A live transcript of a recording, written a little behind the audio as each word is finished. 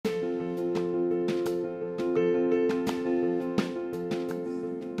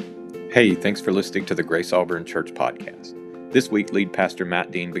Hey, thanks for listening to the Grace Auburn Church podcast. This week, lead pastor Matt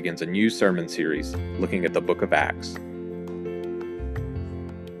Dean begins a new sermon series looking at the book of Acts.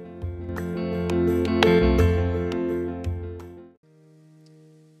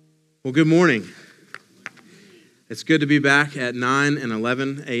 Well, good morning. It's good to be back at 9 and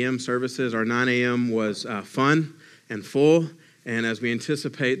 11 a.m. services. Our 9 a.m. was fun and full, and as we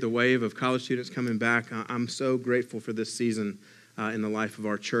anticipate the wave of college students coming back, I'm so grateful for this season in the life of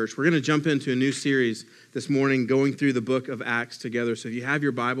our church. We're going to jump into a new series this morning, going through the book of Acts together. So if you have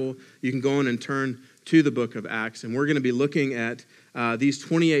your Bible, you can go on and turn to the book of Acts, and we're going to be looking at these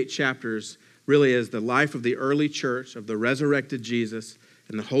 28 chapters really as the life of the early church, of the resurrected Jesus,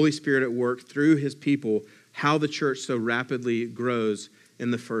 and the Holy Spirit at work through his people, how the church so rapidly grows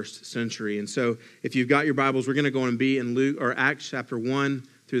in the first century. And so if you've got your Bibles, we're going to go and be in Luke or Acts chapter 1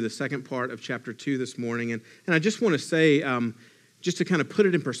 through the second part of chapter 2 this morning. And I just want to say, just to kind of put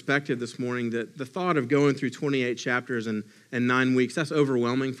it in perspective this morning, that the thought of going through 28 chapters and 9 weeks, that's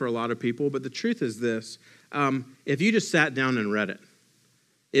overwhelming for a lot of people. But the truth is this, if you just sat down and read it,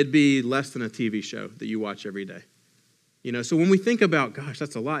 it'd be less than a TV show that you watch every day. You know, so when we think about, gosh,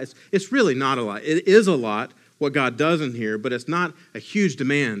 that's a lot, it's really not a lot. It is a lot, what God does in here, but it's not a huge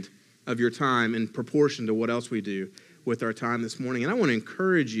demand of your time in proportion to what else we do with our time this morning. And I want to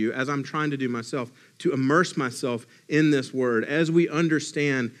encourage you, as I'm trying to do myself, to immerse myself in this word as we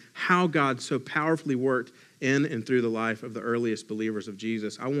understand how God so powerfully worked in and through the life of the earliest believers of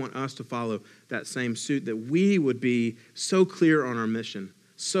Jesus. I want us to follow that same suit, that we would be so clear on our mission,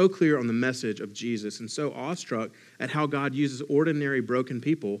 so clear on the message of Jesus, and so awestruck at how God uses ordinary broken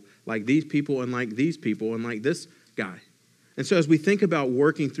people like these people and like these people and like this guy. And so as we think about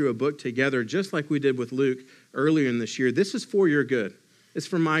working through a book together, just like we did with Luke earlier in this year, this is for your good. It's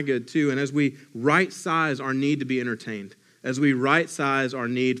for my good too. And as we right-size our need to be entertained, as we right-size our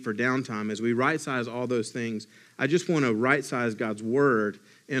need for downtime, as we right-size all those things, I just want to right-size God's word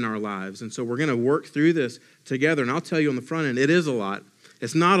in our lives. And so we're going to work through this together. And I'll tell you on the front end, it is a lot.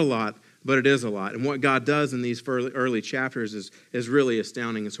 It's not a lot, but it is a lot. And what God does in these early chapters is really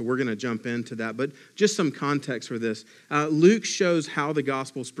astounding. And so we're going to jump into that. But just some context for this. Luke shows how the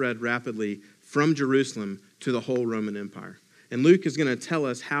gospel spread rapidly from Jerusalem to the whole Roman Empire. And Luke is going to tell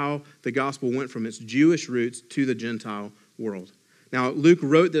us how the gospel went from its Jewish roots to the Gentile world. Now, Luke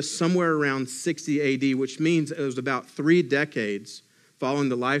wrote this somewhere around 60 AD, which means it was about 3 decades following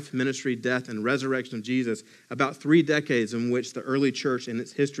the life, ministry, death, and resurrection of Jesus, about 3 decades in which the early church and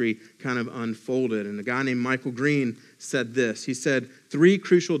its history kind of unfolded. And a guy named Michael Green said this. He said, 3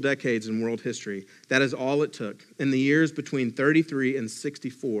 crucial decades in world history. That is all it took. In the years between 33 and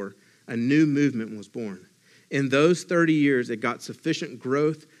 64, a new movement was born. In those 30 years, it got sufficient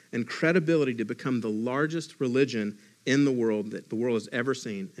growth and credibility to become the largest religion in the world that the world has ever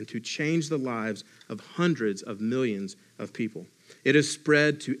seen, and to change the lives of hundreds of millions of people. It has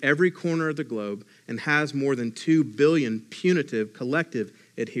spread to every corner of the globe and has more than 2 billion punitive collective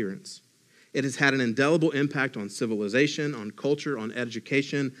adherents. It has had an indelible impact on civilization, on culture, on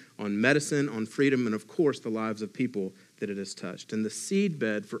education, on medicine, on freedom, and of course the lives of people that it has touched. And the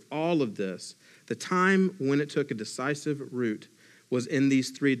seedbed for all of this, the time when it took a decisive root, was in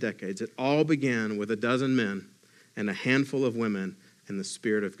these 3 decades. It all began with 12 men and a handful of women and the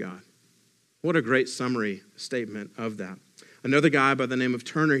Spirit of God. What a great summary statement of that. Another guy by the name of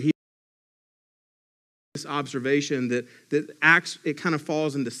Turner, he this observation that Acts, it kind of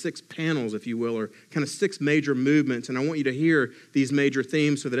falls into 6 panels, if you will, or kind of 6 major movements. And I want you to hear these major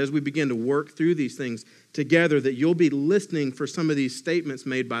themes so that as we begin to work through these things together, that you'll be listening for some of these statements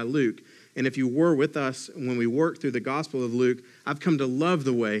made by Luke. And if you were with us when we worked through the Gospel of Luke, I've come to love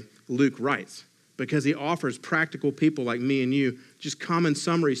the way Luke writes, because he offers practical people like me and you just common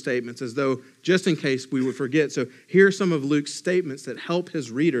summary statements as though just in case we would forget. So here are some of Luke's statements that help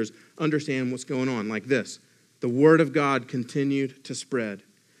his readers understand what's going on, like this. The word of God continued to spread.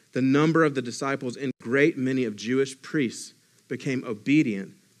 The number of the disciples and great many of Jewish priests became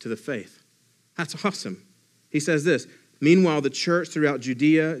obedient to the faith. That's awesome. He says this, meanwhile, the church throughout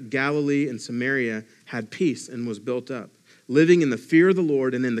Judea, Galilee, and Samaria had peace and was built up. Living in the fear of the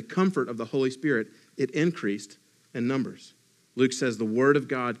Lord and in the comfort of the Holy Spirit, it increased in numbers. Luke says the word of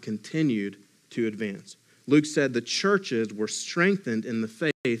God continued to advance. Luke said the churches were strengthened in the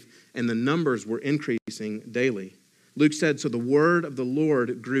faith and the numbers were increasing daily. Luke said, so the word of the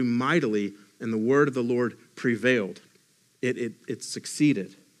Lord grew mightily and the word of the Lord prevailed. It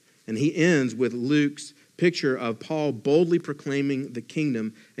succeeded. And he ends with Luke's picture of Paul boldly proclaiming the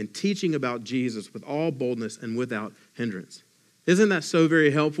kingdom and teaching about Jesus with all boldness and without hindrance. Isn't that so very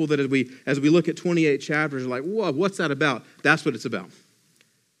helpful that as we look at 28 chapters, we're like, whoa, what's that about? That's what it's about.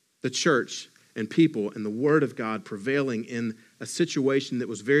 the church and people and the word of God prevailing in a situation that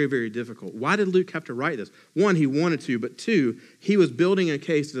was very, very difficult. Why did Luke have to write this? One, he wanted to, but two, he was building a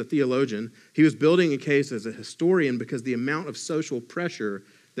case as a theologian. He was building a case as a historian because the amount of social pressure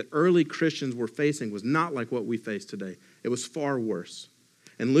that early Christians were facing was not like what we face today. It was far worse.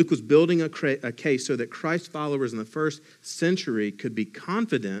 And Luke was building a case so that Christ followers in the first century could be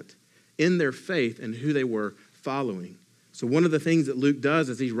confident in their faith and who they were following. So one of the things that Luke does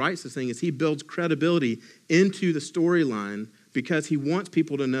as he writes this thing is he builds credibility into the storyline because he wants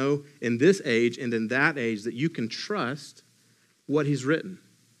people to know in this age and in that age that you can trust what he's written.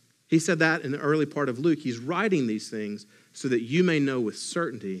 He said that in the early part of Luke. He's writing these things so that you may know with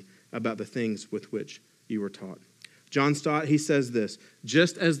certainty about the things with which you were taught. John Stott, he says this,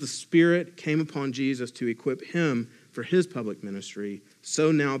 just as the Spirit came upon Jesus to equip him for his public ministry,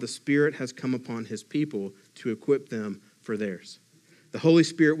 so now the Spirit has come upon his people to equip them for theirs. The Holy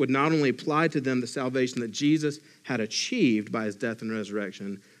Spirit would not only apply to them the salvation that Jesus had achieved by his death and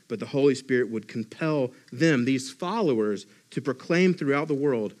resurrection, but the Holy Spirit would compel them, these followers, to proclaim throughout the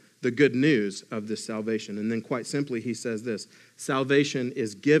world the good news of this salvation. And then quite simply, he says this, salvation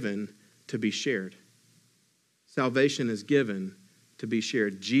is given to be shared. Salvation is given to be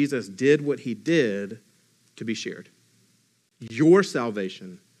shared. Jesus did what he did to be shared. Your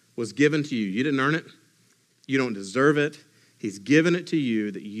salvation was given to you. You didn't earn it. You don't deserve it. He's given it to you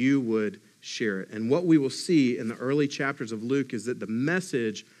that you would share it. And what we will see in the early chapters of Luke is that the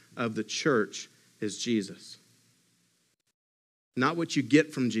message of the church is Jesus. Not what you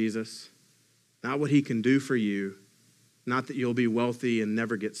get from Jesus, not what he can do for you, not that you'll be wealthy and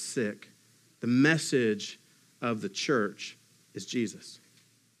never get sick. The message of the church is Jesus.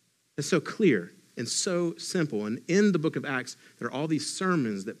 It's so clear and so simple. And in the book of Acts, there are all these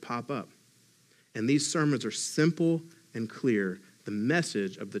sermons that pop up. And these sermons are simple and clear. The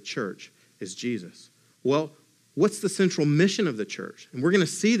message of the church is Jesus. Well, what's the central mission of the church? And we're going to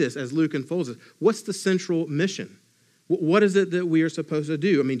see this as Luke unfolds it. What's the central mission? What is it that we are supposed to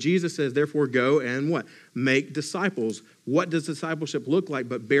do? I mean, Jesus says, therefore, go and what? Make disciples. What does discipleship look like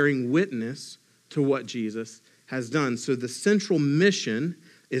but bearing witness to what Jesus has done? So the central mission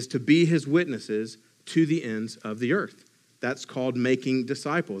is to be his witnesses to the ends of the earth. That's called making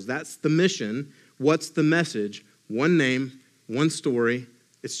disciples. That's the mission. What's the message? One name, one story.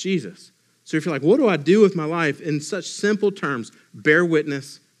 It's Jesus. So if you're like, what do I do with my life? In such simple terms, bear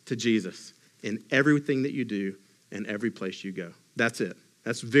witness to Jesus in everything that you do and every place you go. That's it.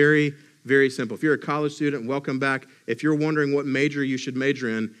 That's very, very simple. If you're a college student, welcome back. If you're wondering what major you should major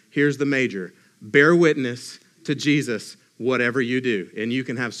in, here's the major. Bear witness to Jesus, whatever you do. And you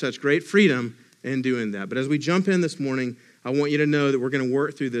can have such great freedom in doing that. But as we jump in this morning, I want you to know that we're going to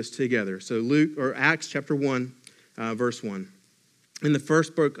work through this together. So Acts chapter 1, verse 1. In the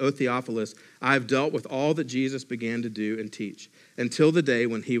first book, O Theophilus, I have dealt with all that Jesus began to do and teach until the day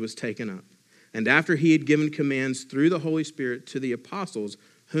when he was taken up. And after he had given commands through the Holy Spirit to the apostles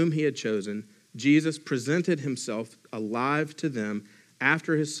whom he had chosen, Jesus presented himself alive to them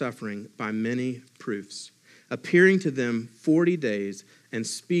after his suffering by many proofs, appearing to them 40 days and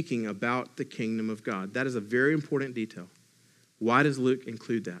speaking about the kingdom of God. That is a very important detail. Why does Luke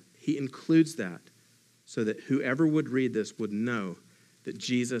include that? He includes that so that whoever would read this would know that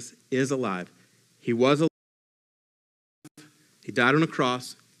Jesus is alive. He was alive. He died on a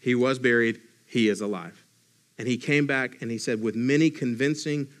cross. He was buried. He is alive. And he came back and he said, with many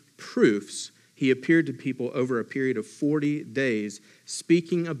convincing proofs, he appeared to people over a period of 40 days,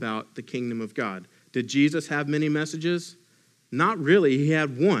 speaking about the kingdom of God. Did Jesus have many messages? Not really. He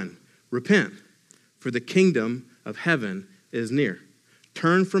had one. Repent, for the kingdom of heaven is near.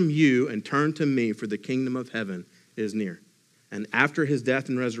 Turn from you and turn to me, for the kingdom of heaven is near. And after his death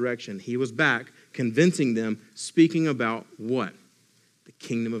and resurrection, he was back convincing them, speaking about what? The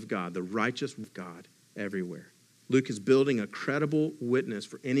kingdom of God, the righteous God everywhere. Luke is building a credible witness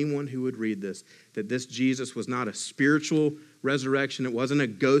for anyone who would read this, that this Jesus was not a spiritual resurrection. It wasn't a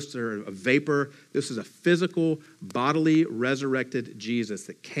ghost or a vapor. This is a physical, bodily, resurrected Jesus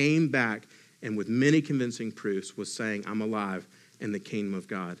that came back and with many convincing proofs was saying, I'm alive, and the kingdom of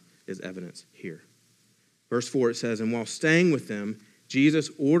God is evidence here. Verse 4, it says, and while staying with them, Jesus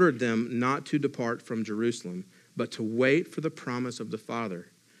ordered them not to depart from Jerusalem, but to wait for the promise of the Father,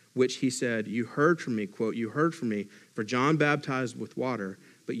 which he said, you heard from me, quote, you heard from me, for John baptized with water,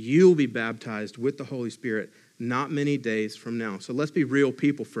 but you will be baptized with the Holy Spirit not many days from now. So let's be real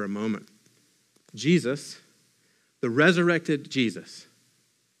people for a moment. Jesus, the resurrected Jesus,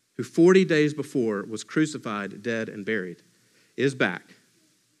 who 40 days before was crucified, dead, and buried, is back.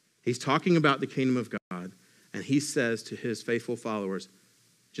 He's talking about the kingdom of God, and he says to his faithful followers,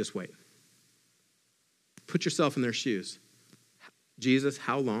 Just wait. Put yourself in their shoes. Jesus,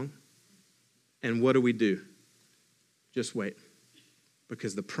 how long? And what do we do? Just wait.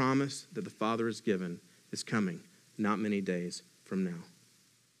 Because the promise that the Father has given is coming not many days from now.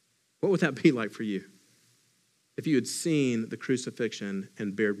 What would that be like for you? If you had seen the crucifixion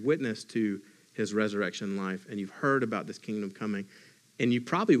and bared witness to his resurrection life, and you've heard about this kingdom coming, and you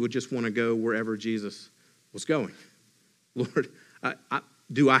probably would just want to go wherever Jesus was going. Lord,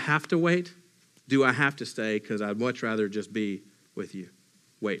 do I have to wait? Do I have to stay? Because I'd much rather just be with you.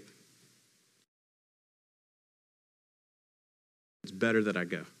 Wait. It's better that I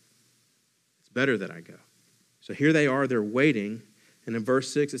go. It's better that I go. So here they are, they're waiting. And in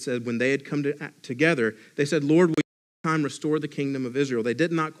verse 6, it said, when they had come together, they said, Lord, will you time restore the kingdom of Israel? They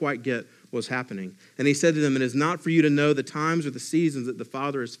did not quite get what was happening. And he said to them, it is not for you to know the times or the seasons that the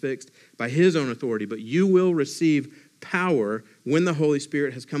Father has fixed by his own authority, but you will receive power when the Holy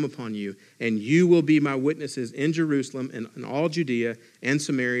Spirit has come upon you, and you will be my witnesses in Jerusalem and in all Judea and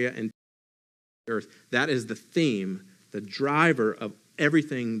Samaria and the earth. That is the theme, the driver of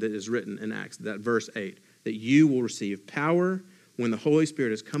everything that is written in Acts, that verse 8, that you will receive power when the Holy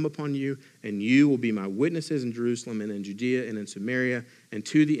Spirit has come upon you, and you will be my witnesses in Jerusalem and in Judea and in Samaria and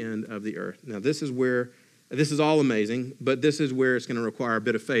to the end of the earth. Now, this is all amazing, but this is where it's going to require a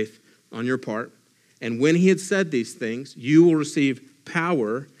bit of faith on your part. And when he had said these things, you will receive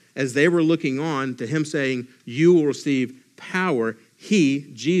power. As they were looking on to him saying, you will receive power,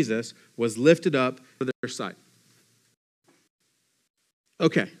 he, Jesus, was lifted up for their sight.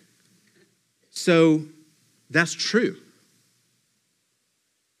 Okay, so that's true.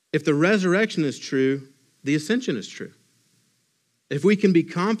 If the resurrection is true, the ascension is true. If we can be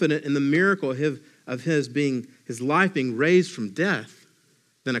confident in the miracle of his life being raised from death,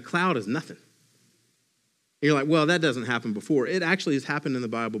 then a cloud is nothing. You're like, well, that doesn't happen before. It actually has happened in the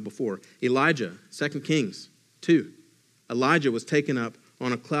Bible before. Elijah, 2 Kings 2. Elijah was taken up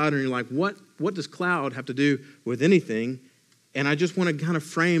on a cloud, and you're like, what does cloud have to do with anything? And I just want to kind of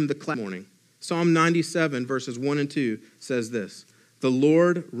frame the cloud morning. Psalm 97, verses 1 and 2 says this, the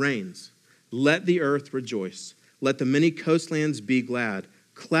Lord reigns. Let the earth rejoice. Let the many coastlands be glad.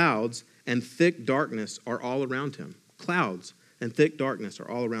 Clouds and thick darkness are all around him. Clouds and thick darkness are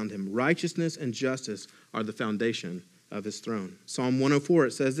all around him. Righteousness and justice are the foundation of his throne. Psalm 104,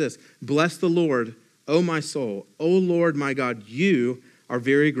 it says this, bless the Lord, O my soul. O Lord, my God, you are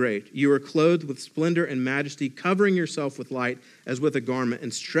very great. You are clothed with splendor and majesty, covering yourself with light as with a garment,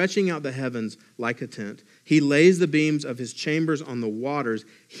 and stretching out the heavens like a tent. He lays the beams of his chambers on the waters.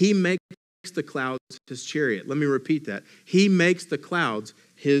 He makes the clouds his chariot. Let me repeat that. He makes the clouds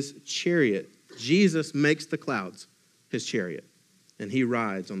his chariot. Jesus makes the clouds his chariot, and he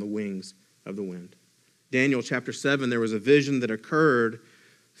rides on the wings of the wind. Daniel chapter 7, there was a vision that occurred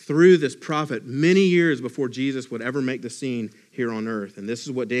through this prophet many years before Jesus would ever make the scene here on earth. And this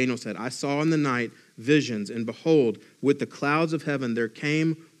is what Daniel said, I saw in the night visions, and behold, with the clouds of heaven there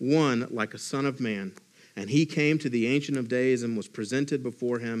came one like a son of man. And he came to the Ancient of Days and was presented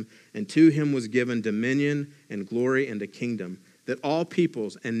before him, and to him was given dominion and glory and a kingdom, that all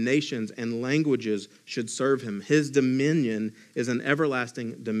peoples and nations and languages should serve him. His dominion is an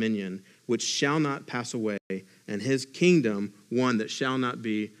everlasting dominion, which shall not pass away, and his kingdom one that shall not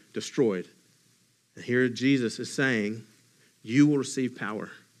be destroyed. And here Jesus is saying, you will receive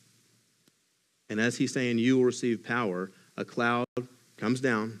power. And as he's saying you will receive power, a cloud comes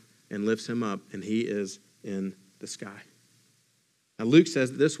down and lifts him up, and he is in the sky. Now Luke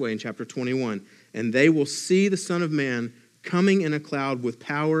says it this way in chapter 21, and they will see the Son of Man coming in a cloud with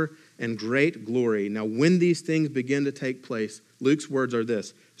power and great glory. Now when these things begin to take place, Luke's words are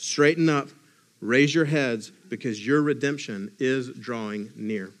this, straighten up, raise your heads, because your redemption is drawing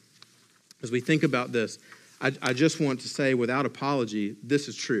near. As we think about this, I just want to say without apology, this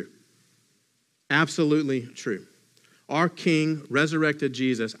is true. Absolutely true. Our King resurrected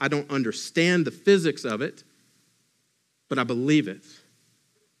Jesus. I don't understand the physics of it, but I believe it.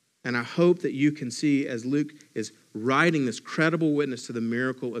 And I hope that you can see as Luke is writing this credible witness to the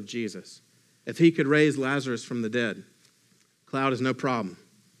miracle of Jesus. If he could raise Lazarus from the dead, cloud is no problem.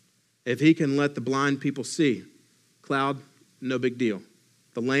 If he can let the blind people see, cloud, no big deal.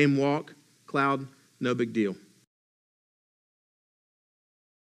 The lame walk, cloud, no big deal.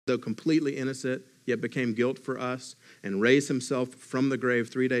 Though completely innocent, yet became guilt for us and raised himself from the grave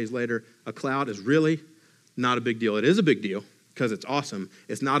 3 days later, a cloud is really not a big deal. It is a big deal because it's awesome.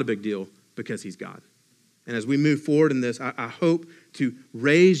 It's not a big deal because he's God. And as we move forward in this, I hope to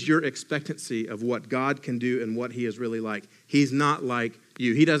raise your expectancy of what God can do and what he is really like. He's not like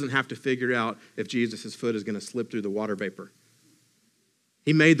you. He doesn't have to figure out if Jesus' foot is going to slip through the water vapor.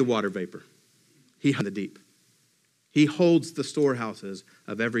 He made the water vapor. He holds the deep. He holds the storehouses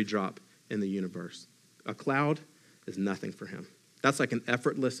of every drop in the universe. A cloud is nothing for him. That's like an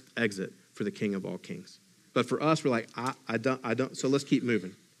effortless exit for the King of all kings. But for us, we're like, I don't. So let's keep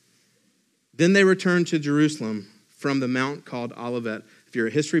moving. Then they returned to Jerusalem from the mount called Olivet. If you're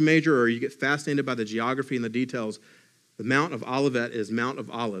a history major or you get fascinated by the geography and the details, the Mount of Olivet is Mount of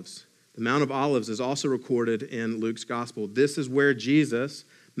Olives. The Mount of Olives is also recorded in Luke's gospel. This is where Jesus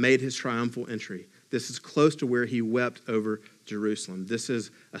made his triumphal entry. This is close to where he wept over Jerusalem. This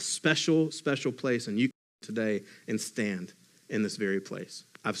is a special, special place, and you can today and stand in this very place.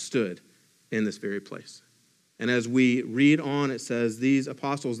 I've stood in this very place. And as we read on, it says, these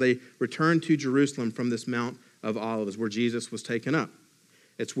apostles, they returned to Jerusalem from this Mount of Olives where Jesus was taken up.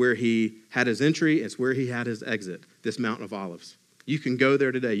 It's where he had his entry. It's where he had his exit, this Mount of Olives. You can go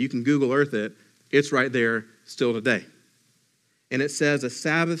there today. You can Google Earth it. It's right there still today. And it says a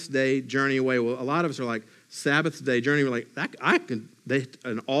Sabbath day journey away. Well, a lot of us are like, Sabbath day journey. We're like,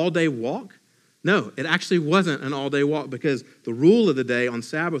 an all-day walk? No, it actually wasn't an all-day walk because the rule of the day on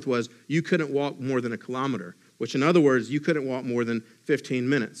Sabbath was you couldn't walk more than a kilometer, which in other words, you couldn't walk more than 15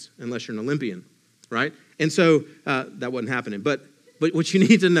 minutes unless you're an Olympian, right? And so that wasn't happening. But what you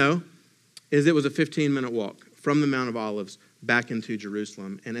need to know is it was a 15-minute walk from the Mount of Olives back into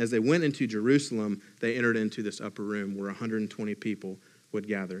Jerusalem. And as they went into Jerusalem, they entered into this upper room where 120 people would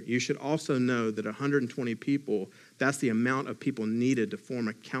gather. You should also know that 120 people, that's the amount of people needed to form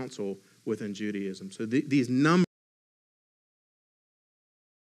a council within Judaism. So these numbers,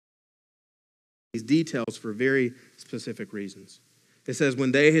 these details for very specific reasons. It says,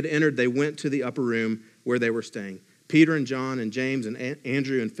 when they had entered, they went to the upper room where they were staying. Peter and John and James and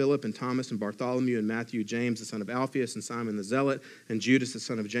Andrew and Philip and Thomas and Bartholomew and Matthew, James the son of Alphaeus and Simon the Zealot and Judas the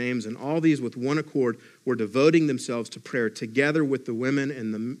son of James. And all these with one accord were devoting themselves to prayer together with the women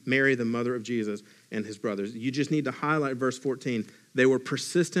and Mary, the mother of Jesus, and his brothers. You just need to highlight verse 14. They were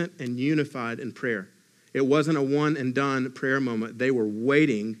persistent and unified in prayer. It wasn't a one and done prayer moment. They were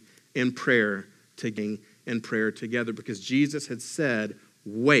waiting in prayer together because Jesus had said,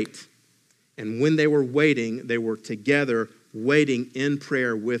 wait. And when they were waiting, they were together, waiting in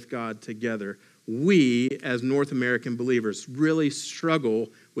prayer with God together. We, as North American believers, really struggle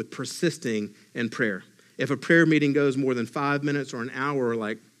with persisting in prayer. If a prayer meeting goes more than 5 minutes or an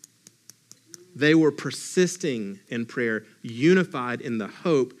hour, they were persisting in prayer, unified in the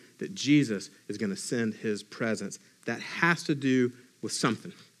hope that Jesus is going to send his presence. That has to do with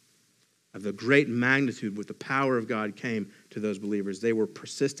something of the great magnitude with the power of God came to those believers. They were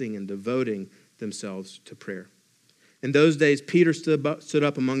persisting and devoting themselves to prayer. In those days, Peter stood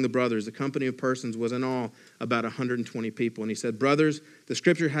up among the brothers. The company of persons was in all about 120 people. And he said, brothers, the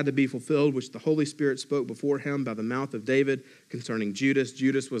scripture had to be fulfilled, which the Holy Spirit spoke before him by the mouth of David concerning Judas.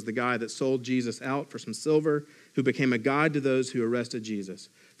 Judas was the guy that sold Jesus out for some silver, who became a guide to those who arrested Jesus.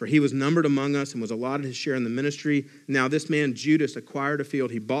 For he was numbered among us and was allotted his share in the ministry. Now this man, Judas, acquired a field.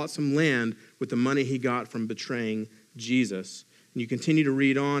 He bought some land with the money he got from betraying Jesus. And you continue to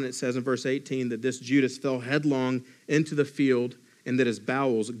read on. It says in verse 18 that this Judas fell headlong into the field and that his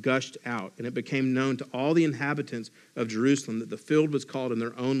bowels gushed out. And it became known to all the inhabitants of Jerusalem that the field was called in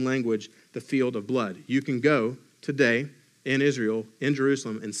their own language the field of blood. You can go today in Israel, in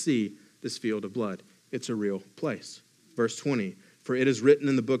Jerusalem, and see this field of blood. It's a real place. Verse 20, for it is written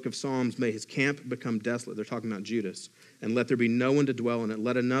in the book of Psalms, may his camp become desolate. They're talking about Judas. And let there be no one to dwell in it.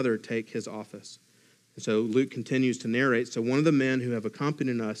 Let another take his office. And so Luke continues to narrate, so one of the men who have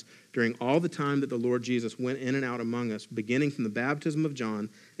accompanied us during all the time that the Lord Jesus went in and out among us, beginning from the baptism of John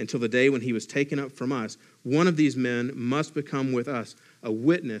until the day when he was taken up from us, one of these men must become with us a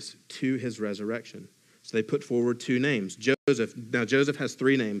witness to his resurrection. So they put forward two names, Joseph. Now Joseph has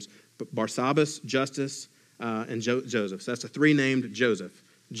three names, Barsabbas, Justus, and Joseph. So that's a three-named Joseph.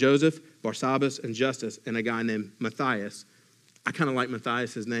 Joseph, Barsabbas, and Justus, and a guy named Matthias. I kind of like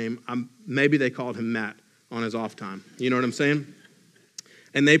Matthias' name. Maybe they called him Matt on his off time. You know what I'm saying?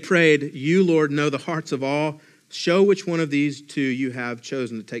 And they prayed, you, Lord, know the hearts of all. Show which one of these two you have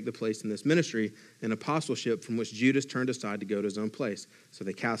chosen to take the place in this ministry and apostleship from which Judas turned aside to go to his own place. So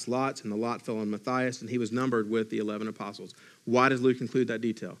they cast lots, and the lot fell on Matthias, and he was numbered with the 11 apostles. Why does Luke include that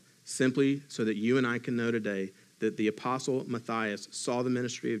detail? Simply so that you and I can know today that the apostle Matthias saw the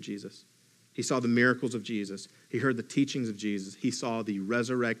ministry of Jesus. He saw the miracles of Jesus. He heard the teachings of Jesus. He saw the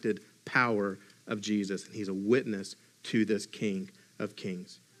resurrected power of Jesus. And he's a witness to this King of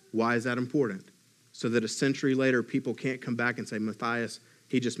Kings. Why is that important? So that a century later, people can't come back and say, Matthias,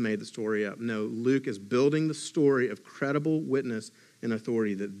 he just made the story up. No, Luke is building the story of credible witness and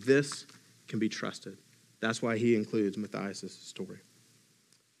authority that this can be trusted. That's why he includes Matthias' story.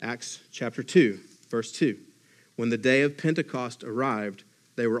 Acts chapter 2, verse 2. When the day of Pentecost arrived,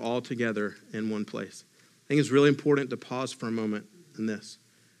 they were all together in one place. I think it's really important to pause for a moment in this.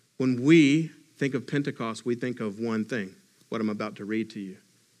 When we think of Pentecost, we think of one thing, what I'm about to read to you.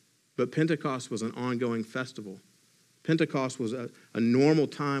 But Pentecost was an ongoing festival. Pentecost was a normal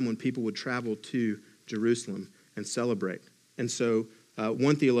time when people would travel to Jerusalem and celebrate. And so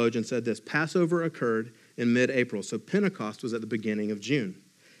one theologian said this: Passover occurred in mid-April, so Pentecost was at the beginning of June.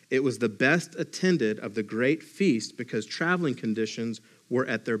 It was the best attended of the great feast because traveling conditions were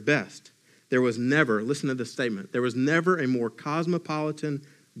at their best. There was never, listen to this statement, there was never a more cosmopolitan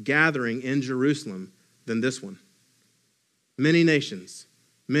gathering in Jerusalem than this one. Many nations,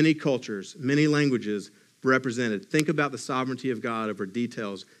 many cultures, many languages represented. Think about the sovereignty of God over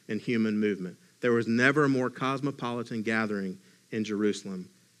details in human movement. There was never a more cosmopolitan gathering in Jerusalem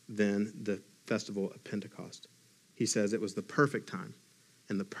than the festival of Pentecost. He says it was the perfect time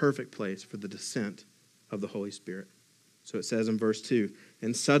and the perfect place for the descent of the Holy Spirit. So it says in verse 2,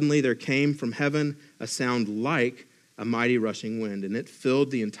 and suddenly there came from heaven a sound like a mighty rushing wind, and it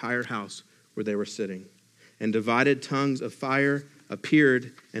filled the entire house where they were sitting. And divided tongues of fire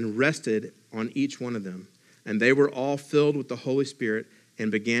appeared and rested on each one of them. And they were all filled with the Holy Spirit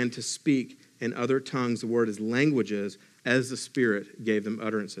and began to speak in other tongues, the word is languages, as the Spirit gave them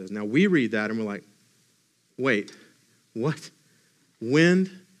utterances. Now we read that and we're like, wait, what? Wind,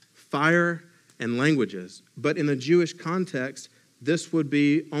 fire, and languages. But in the Jewish context, this would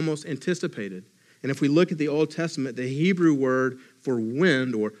be almost anticipated. And if we look at the Old Testament, the Hebrew word for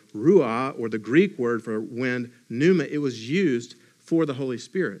wind, or ruah, or the Greek word for wind, pneuma, it was used for the Holy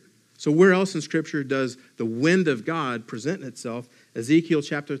Spirit. So where else in Scripture does the wind of God present itself? Ezekiel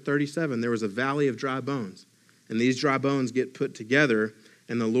chapter 37, there was a valley of dry bones. And these dry bones get put together,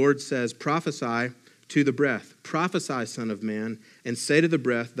 and the Lord says, prophesy to the breath. Prophesy, son of man, and say to the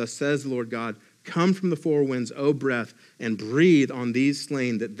breath, thus says the Lord God, come from the four winds, O breath, and breathe on these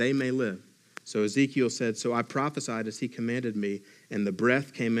slain that they may live. So Ezekiel said, so I prophesied as he commanded me, and the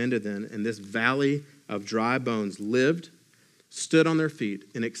breath came into them, and this valley of dry bones lived, stood on their feet,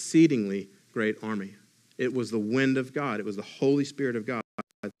 an exceedingly great army. It was the wind of God. It was the Holy Spirit of God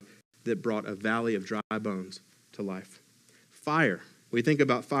that brought a valley of dry bones to life. Fire. We think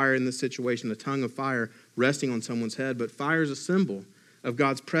about fire in this situation, the tongue of fire resting on someone's head, but fire is a symbol of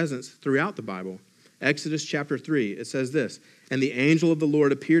God's presence throughout the Bible. Exodus chapter 3, it says this, and the angel of the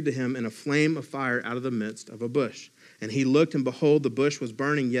Lord appeared to him in a flame of fire out of the midst of a bush. And he looked, and behold, the bush was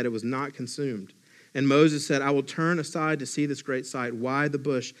burning, yet it was not consumed. And Moses said, I will turn aside to see this great sight, why the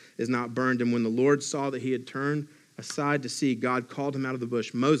bush is not burned. And when the Lord saw that he had turned aside to see, God called him out of the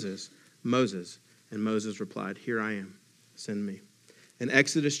bush, Moses, Moses. And Moses replied, here I am, send me. In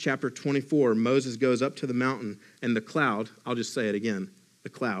Exodus chapter 24, Moses goes up to the mountain, and the cloud, I'll just say it again, the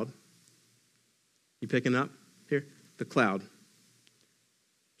cloud. You picking up here? The cloud.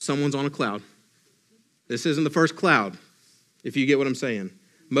 Someone's on a cloud. This isn't the first cloud, if you get what I'm saying.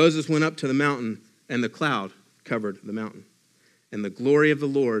 Moses went up to the mountain, and the cloud covered the mountain. And the glory of the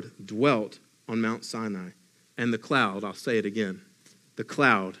Lord dwelt on Mount Sinai. And the cloud, I'll say it again, the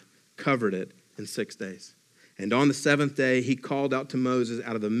cloud covered it in 6 days. And on the seventh day, he called out to Moses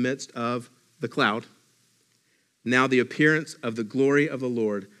out of the midst of the cloud. Now the appearance of the glory of the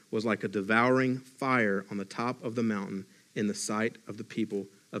Lord was like a devouring fire on the top of the mountain in the sight of the people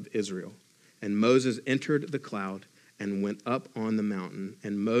of Israel. And Moses entered the cloud and went up on the mountain.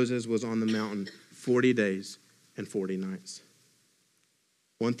 And Moses was on the mountain 40 days and 40 nights.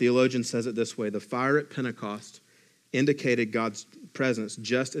 One theologian says it this way: the fire at Pentecost indicated God's presence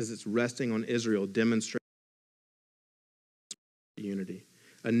just as it's resting on Israel, demonstrating unity.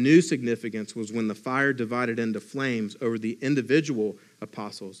 A new significance was when the fire divided into flames over the individual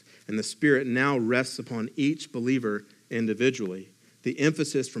apostles, and the Spirit now rests upon each believer individually. The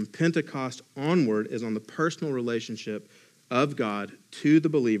emphasis from Pentecost onward is on the personal relationship of God to the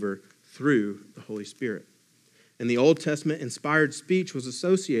believer through the Holy Spirit. And the Old Testament inspired speech was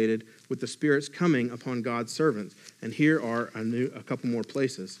associated with the Spirit's coming upon God's servants. And here are a couple more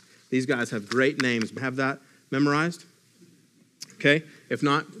places. These guys have great names. Have that memorized? Okay, if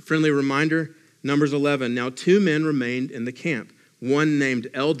not, friendly reminder, Numbers 11. Now 2 men remained in the camp, one named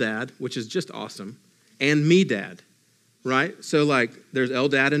Eldad, which is just awesome, and Medad, right? So there's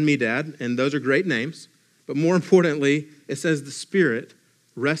Eldad and Medad, and those are great names. But more importantly, it says the Spirit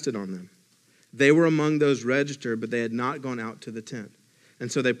rested on them. They were among those registered, but they had not gone out to the tent.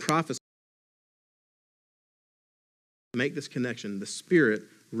 And so they prophesied. Make this connection. The Spirit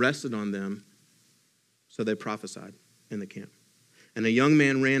rested on them, so they prophesied in the camp. And a young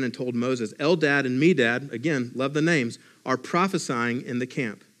man ran and told Moses, Eldad and Medad, again, love the names, are prophesying in the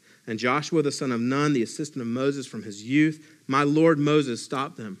camp. and Joshua the son of Nun, the assistant of Moses from his youth. My lord Moses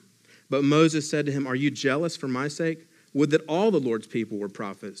stopped them. But Moses said to him, are you jealous for my sake? Would that all the Lord's people were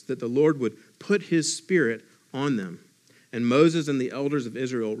prophets, that the Lord would put his spirit on them. And Moses and the elders of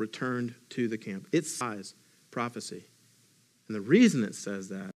Israel returned to the camp. It says prophecy. And the reason it says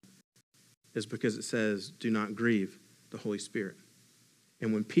that is because it says, do not grieve the Holy Spirit.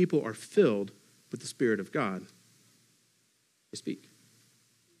 And when people are filled with the Spirit of God, they speak.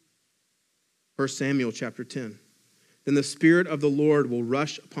 1 Samuel chapter 10. Then the Spirit of the Lord will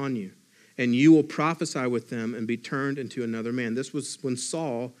rush upon you, and you will prophesy with them and be turned into another man. This was when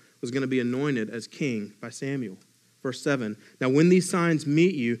Saul was going to be anointed as king by Samuel. Verse 7. Now when these signs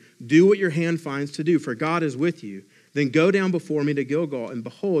meet you, do what your hand finds to do, for God is with you. Then go down before me to Gilgal, and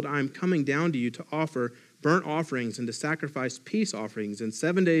behold, I am coming down to you to offer burnt offerings and to sacrifice peace offerings. In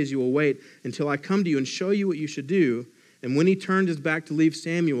 7 days you will wait until I come to you and show you what you should do. And when he turned his back to leave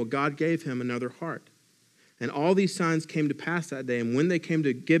Samuel, God gave him another heart. And all these signs came to pass that day. And when they came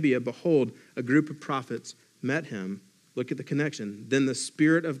to Gibeah, behold, a group of prophets met him. Look at the connection. Then the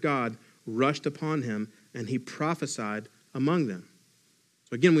Spirit of God rushed upon him, and he prophesied among them.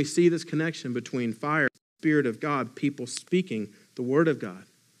 So again, we see this connection between fire, Spirit of God, people speaking the word of God.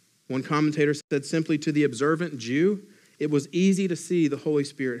 One commentator said simply, to the observant Jew, it was easy to see the Holy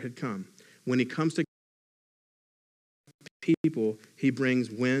Spirit had come. When he comes to people, he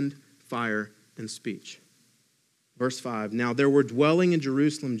brings wind, fire, and speech. Verse 5, now there were dwelling in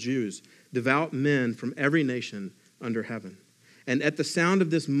Jerusalem Jews, devout men from every nation under heaven. And at the sound of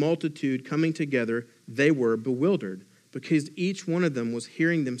this multitude coming together, they were bewildered, because each one of them was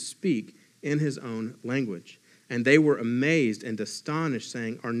hearing them speak in his own language. And they were amazed and astonished,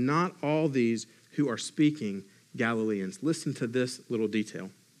 saying, are not all these who are speaking Galileans? Listen to this little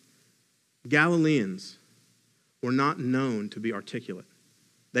detail. Galileans were not known to be articulate.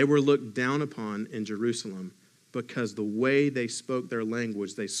 They were looked down upon in Jerusalem because the way they spoke their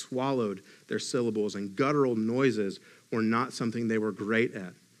language, they swallowed their syllables, and guttural noises were not something they were great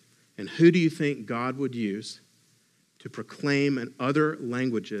at. And who do you think God would use to proclaim in other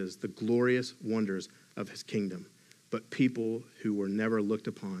languages the glorious wonders of his kingdom? But people who were never looked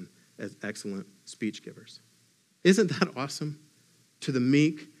upon as excellent speech givers. Isn't that awesome? To the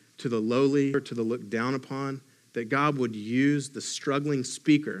meek, to the lowly, or to the looked down upon, that God would use the struggling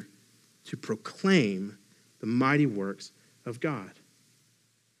speaker to proclaim the mighty works of God.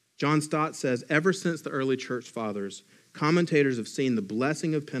 John Stott says, ever since the early church fathers, commentators have seen the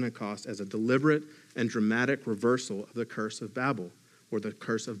blessing of Pentecost as a deliberate and dramatic reversal of the curse of Babel, or the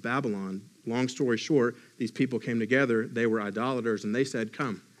curse of Babylon. Long story short, these people came together, they were idolaters, and they said,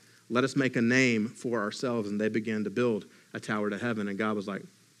 come, let us make a name for ourselves. And they began to build a tower to heaven. And God was like,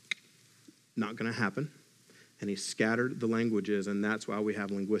 not going to happen. And he scattered the languages, and that's why we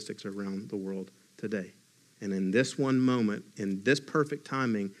have linguistics around the world today. And in this one moment, in this perfect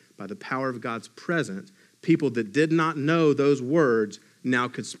timing, by the power of God's presence, people that did not know those words now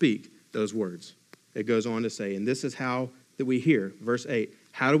could speak those words. It goes on to say, and this is how that we hear. Verse 8,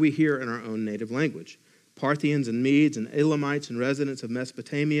 how do we hear in our own native language? Parthians and Medes and Elamites and residents of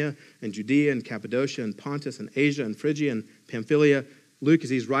Mesopotamia and Judea and Cappadocia and Pontus and Asia and Phrygia and Pamphylia. Luke,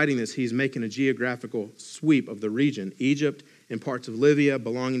 as he's writing this, he's making a geographical sweep of the region. Egypt and parts of Libya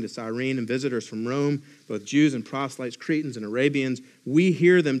belonging to Cyrene and visitors from Rome, both Jews and proselytes, Cretans and Arabians. We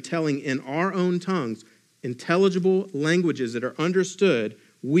hear them telling in our own tongues, intelligible languages that are understood.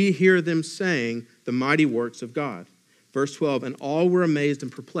 We hear them saying the mighty works of God. Verse 12, and all were amazed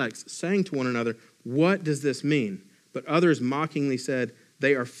and perplexed, saying to one another, what does this mean? But others mockingly said,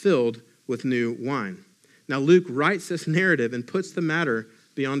 they are filled with new wine. Now Luke writes this narrative and puts the matter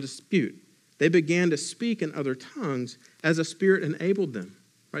beyond dispute. They began to speak in other tongues as the Spirit enabled them.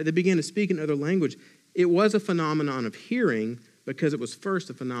 Right? They began to speak in other language. It was a phenomenon of hearing because it was first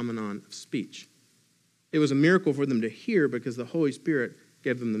a phenomenon of speech. It was a miracle for them to hear because the Holy Spirit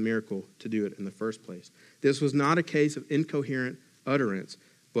gave them the miracle to do it in the first place. This was not a case of incoherent utterance,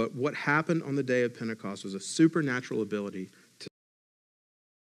 but what happened on the day of Pentecost was a supernatural ability to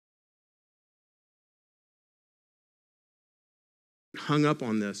hung up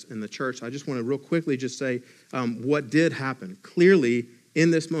on this in the church. I just want to real quickly just say what did happen. Clearly, in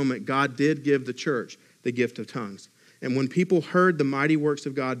this moment, God did give the church the gift of tongues. And when people heard the mighty works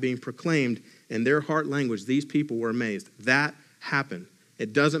of God being proclaimed in their heart language, these people were amazed. That happened.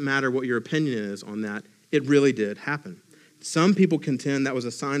 It doesn't matter what your opinion is on that. It really did happen. Some people contend that was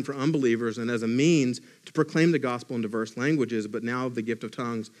a sign for unbelievers and as a means to proclaim the gospel in diverse languages, but now the gift of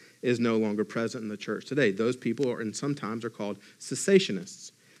tongues is no longer present in the church today. Those people are, and sometimes are called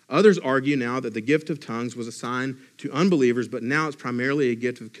cessationists. Others argue now that the gift of tongues was assigned to unbelievers, but now it's primarily a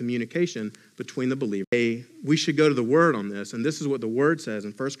gift of communication between the believers. We should go to the Word on this, and this is what the Word says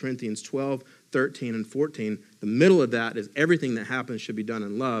in 1 Corinthians 12, 13, and 14. The middle of that is everything that happens should be done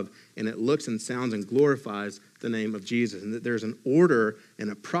in love, and it looks and sounds and glorifies the name of Jesus, and that there's an order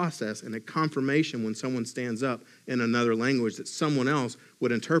and a process and a confirmation when someone stands up in another language that someone else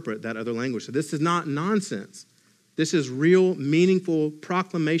would interpret that other language. So this is not nonsense. This is real, meaningful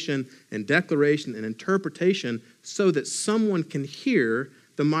proclamation and declaration and interpretation so that someone can hear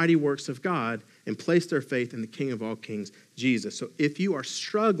the mighty works of God and place their faith in the King of all kings, Jesus. So if you are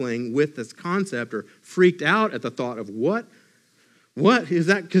struggling with this concept or freaked out at the thought of what is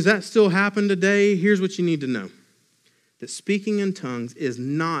that, because that still happened today, here's what you need to know. That speaking in tongues is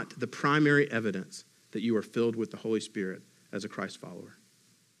not the primary evidence that you are filled with the Holy Spirit as a Christ follower.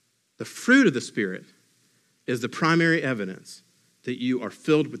 The fruit of the Spirit is the primary evidence that you are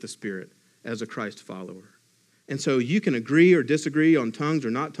filled with the Spirit as a Christ follower. And so you can agree or disagree on tongues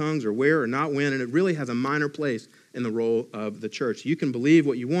or not tongues or where or not when, and it really has a minor place in the role of the church. You can believe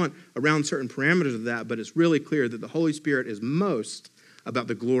what you want around certain parameters of that, but it's really clear that the Holy Spirit is most about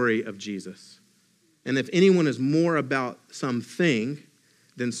the glory of Jesus. And if anyone is more about something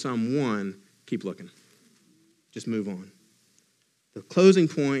than someone, keep looking. Just move on. The closing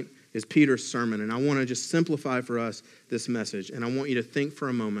point is Peter's sermon, and I want to just simplify for us this message, and I want you to think for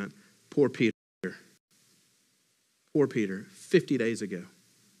a moment, poor Peter. Poor Peter, 50 days ago,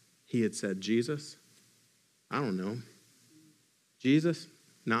 he had said, Jesus, I don't know. Jesus,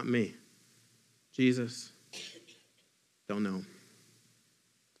 not me. Jesus, don't know.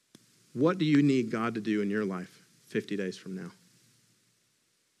 What do you need God to do in your life 50 days from now?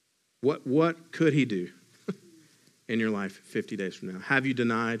 What could he do in your life 50 days from now? Have you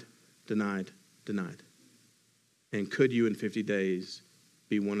denied? And could you in 50 days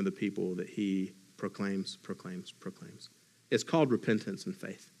be one of the people that he proclaims? It's called repentance and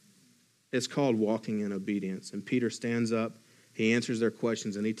faith. It's called walking in obedience. And Peter stands up, he answers their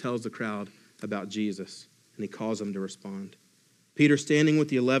questions, and he tells the crowd about Jesus, and he calls them to respond. Peter, standing with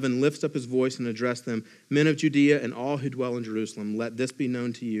the 11, lifts up his voice and addressed them, Men of Judea and all who dwell in Jerusalem, let this be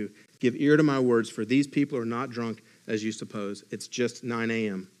known to you. Give ear to my words, for these people are not drunk as you suppose. It's just 9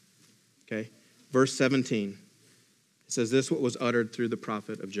 a.m. Okay? Verse 17, it says, This what was uttered through the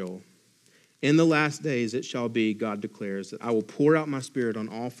prophet of Joel. In the last days it shall be, God declares, that I will pour out my spirit on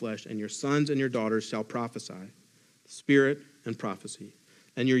all flesh, and your sons and your daughters shall prophesy, spirit and prophecy.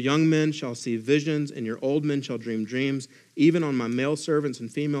 And your young men shall see visions, and your old men shall dream dreams. Even on my male servants and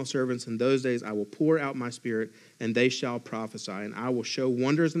female servants in those days I will pour out my spirit, and they shall prophesy. And I will show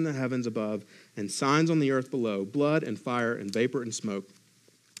wonders in the heavens above, and signs on the earth below, blood and fire and vapor and smoke.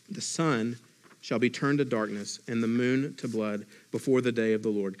 The sun shall be turned to darkness, and the moon to blood, before the day of the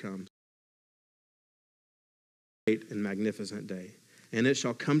Lord comes. Great and magnificent day. And it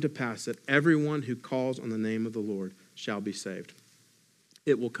shall come to pass that everyone who calls on the name of the Lord shall be saved.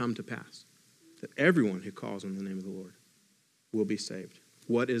 It will come to pass that everyone who calls on the name of the Lord will be saved.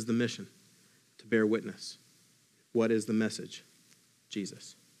 What is the mission? To bear witness. What is the message?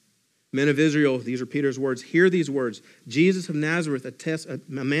 Jesus. Men of Israel, these are Peter's words, hear these words. Jesus of Nazareth, a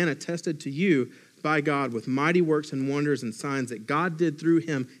man attested to you by God with mighty works and wonders and signs that God did through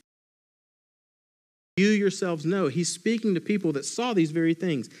him. You yourselves know. He's speaking to people that saw these very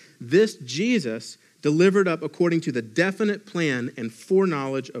things. This Jesus delivered up according to the definite plan and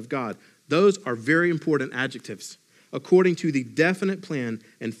foreknowledge of God. Those are very important adjectives. According to the definite plan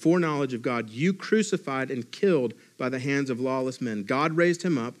and foreknowledge of God, you crucified and killed by the hands of lawless men. God raised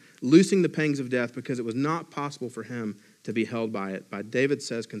him up, loosing the pangs of death, because it was not possible for him to be held by it. By David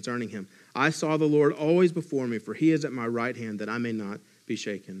says concerning him, I saw the Lord always before me, for he is at my right hand, that I may not be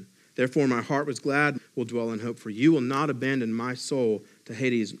shaken. Therefore my heart was glad, will dwell in hope, for you will not abandon my soul to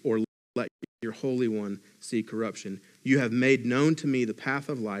Hades, or let your Holy One see corruption. You have made known to me the path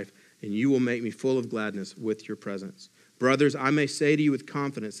of life, and you will make me full of gladness with your presence. Brothers, I may say to you with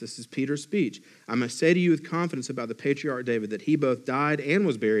confidence, this is Peter's speech, I may say to you with confidence about the patriarch David, that he both died and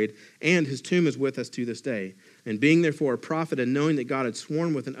was buried, and his tomb is with us to this day. And being therefore a prophet, and knowing that God had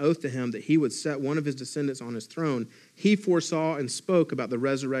sworn with an oath to him that he would set one of his descendants on his throne, he foresaw and spoke about the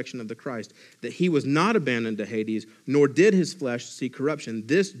resurrection of the Christ, that he was not abandoned to Hades, nor did his flesh see corruption.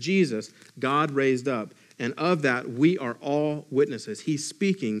 This Jesus God raised up, and of that we are all witnesses. He's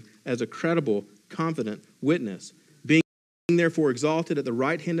speaking as a credible, confident witness. Being therefore exalted at the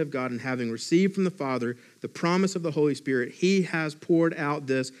right hand of God, and having received from the Father the promise of the Holy Spirit, he has poured out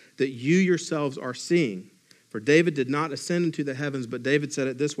this that you yourselves are seeing. For David did not ascend into the heavens, but David said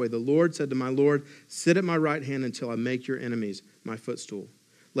it this way, the Lord said to my Lord, sit at my right hand until I make your enemies my footstool.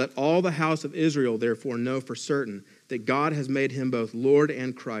 Let all the house of Israel therefore know for certain that God has made him both Lord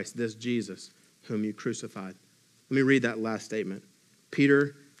and Christ, this Jesus, whom you crucified. Let me read that last statement.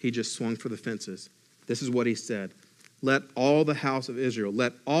 Peter, he just swung for the fences. This is what he said. Let all the house of Israel,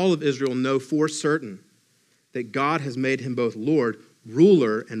 let all of Israel know for certain that God has made him both Lord,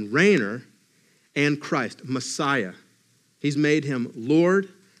 ruler, and reigner, and Christ, Messiah. He's made him Lord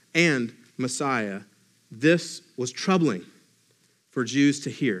and Messiah. This was troubling for Jews to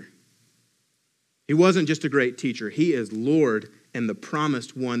hear. He wasn't just a great teacher. He is Lord and the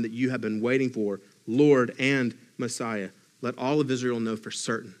promised one that you have been waiting for, Lord and Messiah. Let all of Israel know for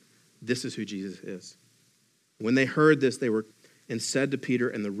certain this is who Jesus is. When they heard this, they were and said to Peter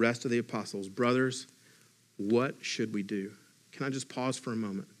and the rest of the apostles, brothers, what should we do? Can I just pause for a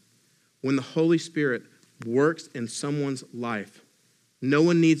moment? When the Holy Spirit works in someone's life, no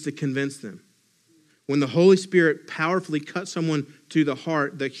one needs to convince them. When the Holy Spirit powerfully cuts someone to the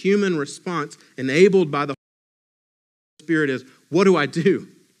heart, the human response enabled by the Holy Spirit is, what do I do?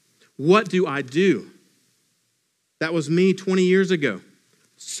 What do I do? That was me 20 years ago.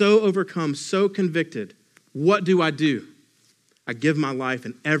 So overcome, so convicted. What do I do? I give my life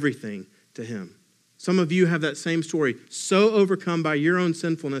and everything to him. Some of you have that same story. So overcome by your own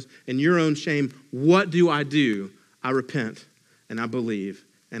sinfulness and your own shame. What do? I repent and I believe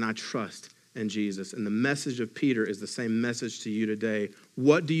and I trust in Jesus. And the message of Peter is the same message to you today.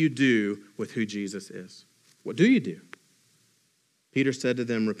 What do you do with who Jesus is? What do you do? Peter said to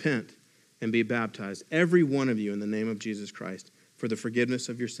them, repent and be baptized, every one of you, in the name of Jesus Christ, for the forgiveness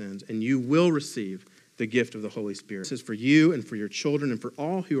of your sins, and you will receive the gift of the Holy Spirit. This is for you and for your children and for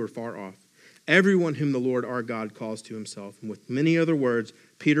all who are far off, everyone whom the Lord our God calls to himself. And with many other words,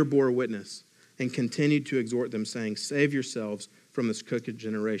 Peter bore witness and continued to exhort them, saying, save yourselves from this crooked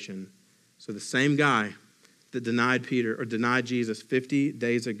generation. So the same guy that denied Jesus 50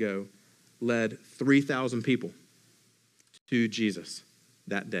 days ago led 3,000 people to Jesus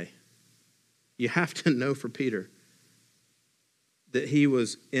that day. You have to know for Peter that he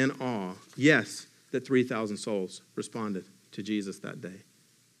was in awe. Yes, that 3,000 souls responded to Jesus that day,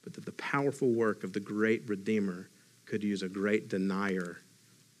 but that the powerful work of the great Redeemer could use a great denier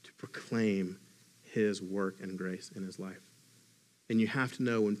to proclaim his work and grace in his life. And you have to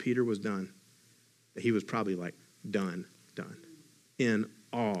know when Peter was done, that he was probably like, done, in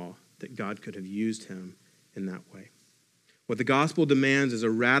awe that God could have used him in that way. What the gospel demands is a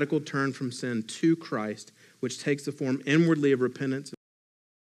radical turn from sin to Christ, which takes the form inwardly of repentance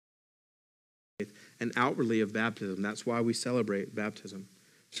and outwardly of baptism. That's why we celebrate baptism.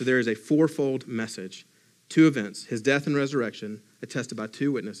 So there is a fourfold message, 2 events, his death and resurrection, attested by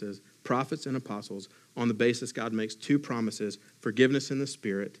 2 witnesses, prophets and apostles. On the basis, God makes 2 promises, forgiveness in the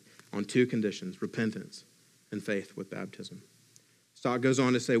Spirit, on 2 conditions, repentance and faith with baptism. Stott goes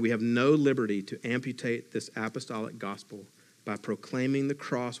on to say, we have no liberty to amputate this apostolic gospel by proclaiming the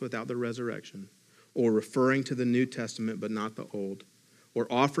cross without the resurrection, or referring to the New Testament but not the Old, or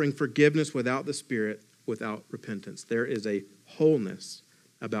offering forgiveness without the Spirit, without repentance. There is a wholeness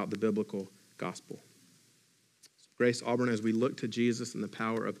about the biblical gospel. So Grace Auburn, as we look to Jesus and the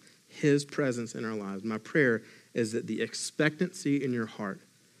power of his presence in our lives, my prayer is that the expectancy in your heart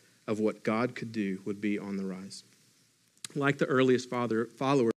of what God could do would be on the rise. Like the earliest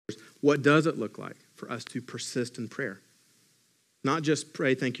followers, what does it look like for us to persist in prayer? Not just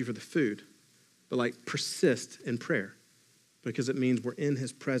pray, thank you for the food, but like persist in prayer, because it means we're in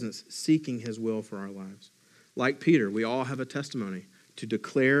his presence, seeking his will for our lives. Like Peter, we all have a testimony to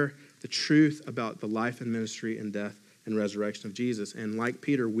declare the truth about the life and ministry and death and resurrection of Jesus. And like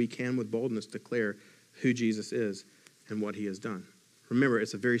Peter, we can with boldness declare who Jesus is and what he has done. Remember,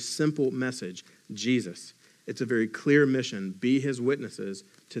 it's a very simple message, Jesus. It's a very clear mission, be his witnesses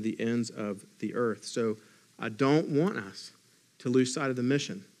to the ends of the earth. So I don't want us to lose sight of the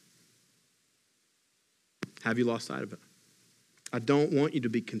mission. Have you lost sight of it? I don't want you to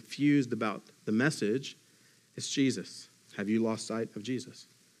be confused about the message. It's Jesus. Have you lost sight of Jesus?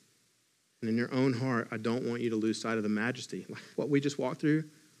 And in your own heart, I don't want you to lose sight of the majesty. What we just walked through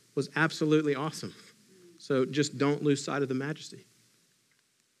was absolutely awesome. So just don't lose sight of the majesty.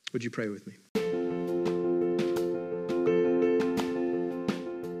 Would you pray with me?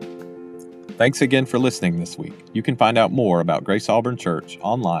 Thanks again for listening this week. You can find out more about Grace Auburn Church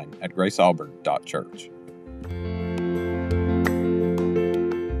online at graceauburn.church.